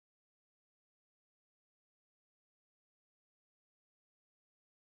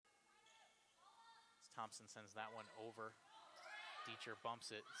Thompson sends that one over. Deacher bumps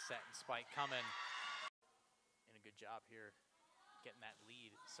it, set and spike coming. And a good job here getting that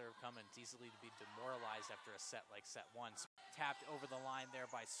lead. Serve coming. It's easily to be demoralized after a set like set one. Tapped over the line there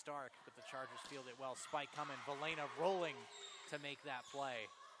by Stark, but the Chargers field it well. Spike coming. Valena rolling to make that play.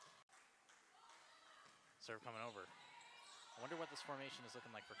 Serve coming over. I wonder what this formation is looking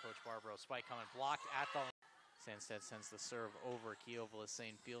like for Coach Barbaro. Spike coming. Blocked at the line. Sanstead sends the serve over. Kioval is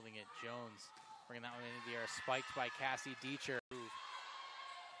saying fielding it. Jones bringing that one into the air. Spiked by Cassie Deacher.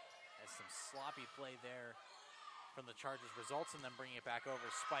 Has some sloppy play there from the Chargers. Results in them bringing it back over.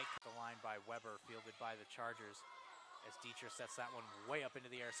 Spike at the line by Weber. Fielded by the Chargers. As Deacher sets that one way up into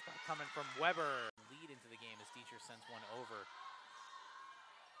the air. Spike coming from Weber. Lead into the game as Deacher sends one over.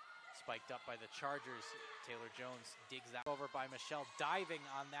 Spiked up by the Chargers. Taylor Jones digs that over by Michelle. Diving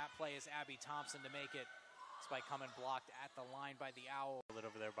on that play is Abby Thompson to make it. Spike coming blocked at the line by the Owl. Lit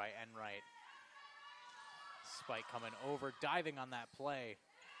over there by Enright. Spike coming over. Diving on that play.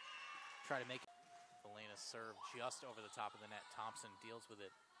 Try to make it. Valena serve just over the top of the net. Thompson deals with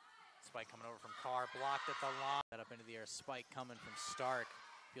it. Spike coming over from Carr. Blocked at the line. Set up into the air. Spike coming from Stark.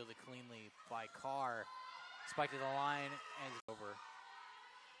 Fielded cleanly by Carr. Spike to the line and over.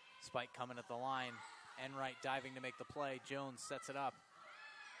 Spike coming at the line. Enright diving to make the play. Jones sets it up.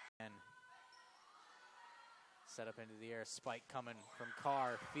 And set up into the air. Spike coming from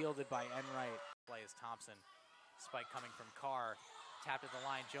Carr. Fielded by Enright. Play is Thompson. Spike coming from Carr. Tapped at the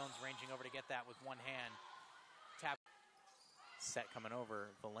line. Jones ranging over to get that with one hand. Tap. Set coming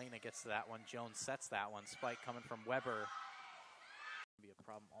over. Valena gets to that one. Jones sets that one. Spike coming from Weber. Be a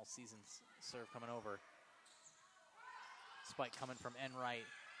problem all season. Serve coming over. Spike coming from Enright.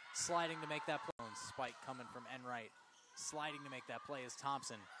 Sliding to make that play. Spike coming from Enright. Sliding to make that play is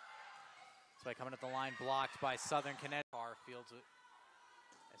Thompson. Spike coming at the line. Blocked by Southern Connecticut. Carr fields it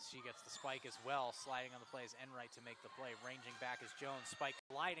as she gets the spike as well. Sliding on the play is Enright to make the play. Ranging back is Jones. Spike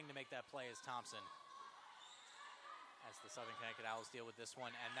sliding to make that play is Thompson. As the Southern Connecticut Owls deal with this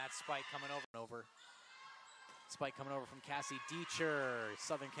one. And that spike coming over. Spike coming over from Cassie Deacher.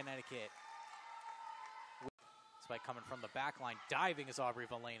 Southern Connecticut. Spike coming from the back line. Diving is Aubrey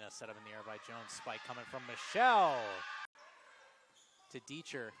Valena. Set up in the air by Jones. Spike coming from Michelle to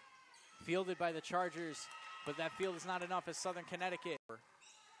Deacher. Fielded by the Chargers. But that field is not enough as Southern Connecticut.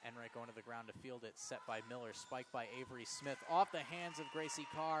 Enright going to the ground to field it. Set by Miller. Spike by Avery Smith. Off the hands of Gracie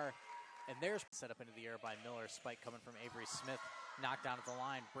Carr. And there's set up into the air by Miller. Spike coming from Avery Smith. Knocked down at the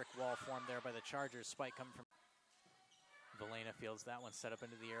line. Brick wall formed there by the Chargers. Spike coming from Valena fields that one. Set up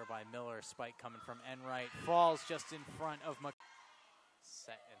into the air by Miller. Spike coming from Enright. Falls just in front of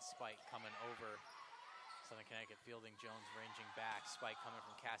Set and Spike coming over. Southern Connecticut fielding. Jones ranging back. Spike coming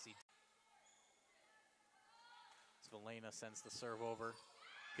from Cassie. Valena sends the serve over.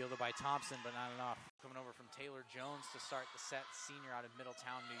 Fielded by Thompson, but not enough. Coming over from Taylor Jones to start the set. Senior out of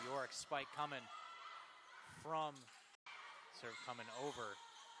Middletown, New York. Spike coming from serve coming over.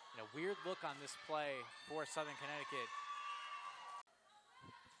 And a weird look on this play for Southern Connecticut.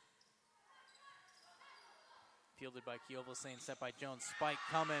 Fielded by Kioval, set by Jones. Spike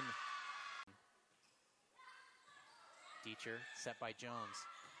coming. Deacher set by Jones.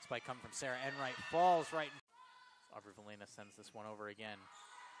 Spike coming from Sarah Enright. Falls right. Aubrey Valena sends this one over again.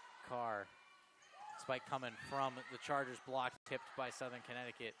 Carr. Spike coming from the Chargers. Blocked, tipped by Southern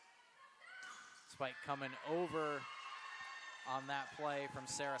Connecticut. Spike coming over on that play from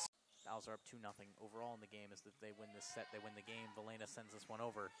Sarah. Owls are up 2-0 overall in the game. As that they win this set, they win the game. Valena sends this one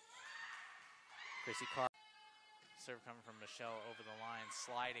over. Gracie Carr. Serve coming from Michelle over the line.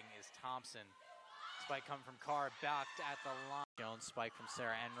 Sliding is Thompson. Spike coming from Carr. Backed at the line. Jones spike from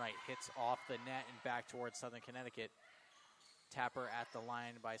Sarah Enright. Hits off the net and back towards Southern Connecticut. Tapper at the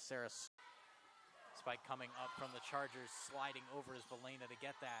line by Sarah. Spike coming up from the Chargers. Sliding over is Valena to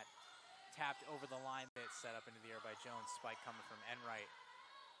get that. Tapped over the line. It's set up into the air by Jones. Spike coming from Enright.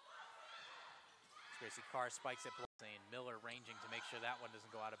 Gracie Carr spikes it. Miller ranging to make sure that one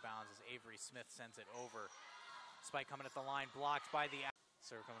doesn't go out of bounds as Avery Smith sends it over. Spike coming at the line. Blocked by the...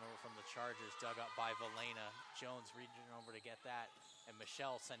 Serve coming over from the Chargers. Dug up by Valena. Jones reaching over to get that. And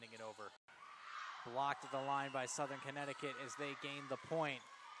Michelle sending it over. Blocked at the line by Southern Connecticut as they gain the point.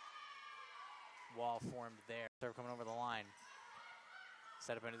 Wall formed there. Serve coming over the line.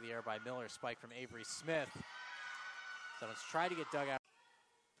 Set up into the air by Miller. Spike from Avery Smith. Someone's tried to get dug out.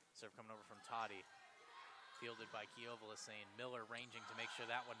 Serve coming over from Toddy. Fielded by Kioval, saying Miller ranging to make sure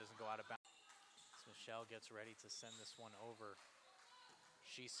that one doesn't go out of bounds. So Michelle gets ready to send this one over.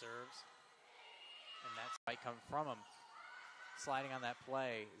 She serves. And that spike coming from him. Sliding on that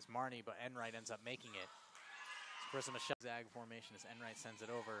play is Marnie, but Enright ends up making it. Carissa Michelle zag formation as Enright sends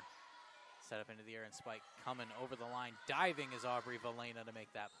it over. set up into the air and spike coming over the line. Diving is Aubrey Valena to make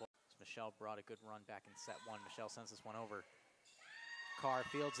that play. Michelle brought a good run back in set one. Michelle sends this one over. Carr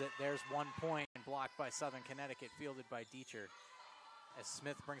fields it. There's 1 point. Blocked by Southern Connecticut. Fielded by Deacher. As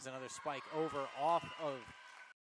Smith brings another spike over off of